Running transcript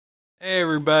Hey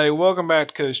everybody, welcome back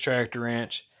to Coast Tractor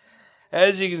Ranch.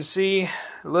 As you can see,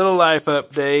 a little life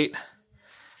update.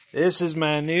 This is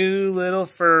my new little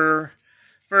fur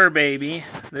baby.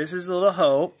 This is little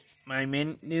Hope, my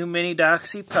new mini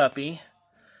Doxy puppy.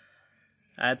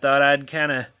 I thought I'd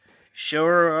kind of show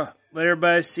her, let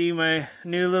everybody see my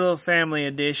new little family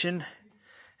addition.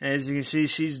 As you can see,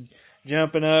 she's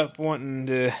jumping up, wanting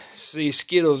to see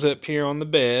Skittles up here on the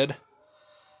bed.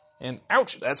 And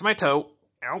ouch, that's my toe.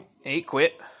 Ow, hey,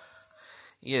 quit.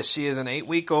 Yes, she is an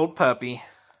 8-week-old puppy.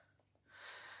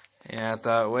 And I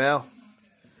thought, well,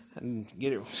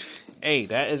 get her. Hey,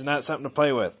 that is not something to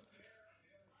play with.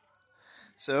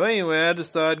 So anyway, I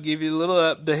just thought I'd give you a little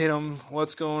update on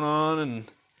what's going on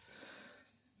and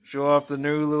show off the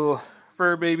new little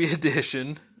fur baby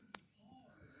edition.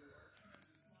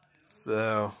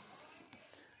 So,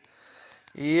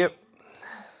 yep.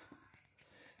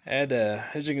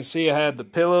 As you can see, I had the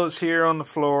pillows here on the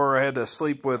floor. I had to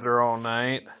sleep with her all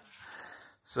night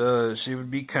so that she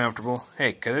would be comfortable.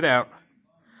 Hey, cut it out.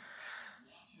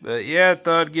 But yeah, I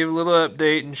thought I'd give a little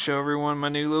update and show everyone my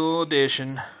new little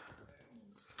addition.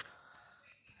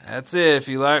 That's it. If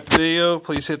you liked the video,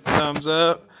 please hit the thumbs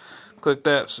up. Click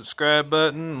that subscribe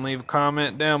button and leave a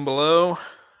comment down below.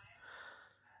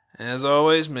 As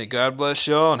always, may God bless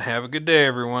y'all and have a good day,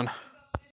 everyone.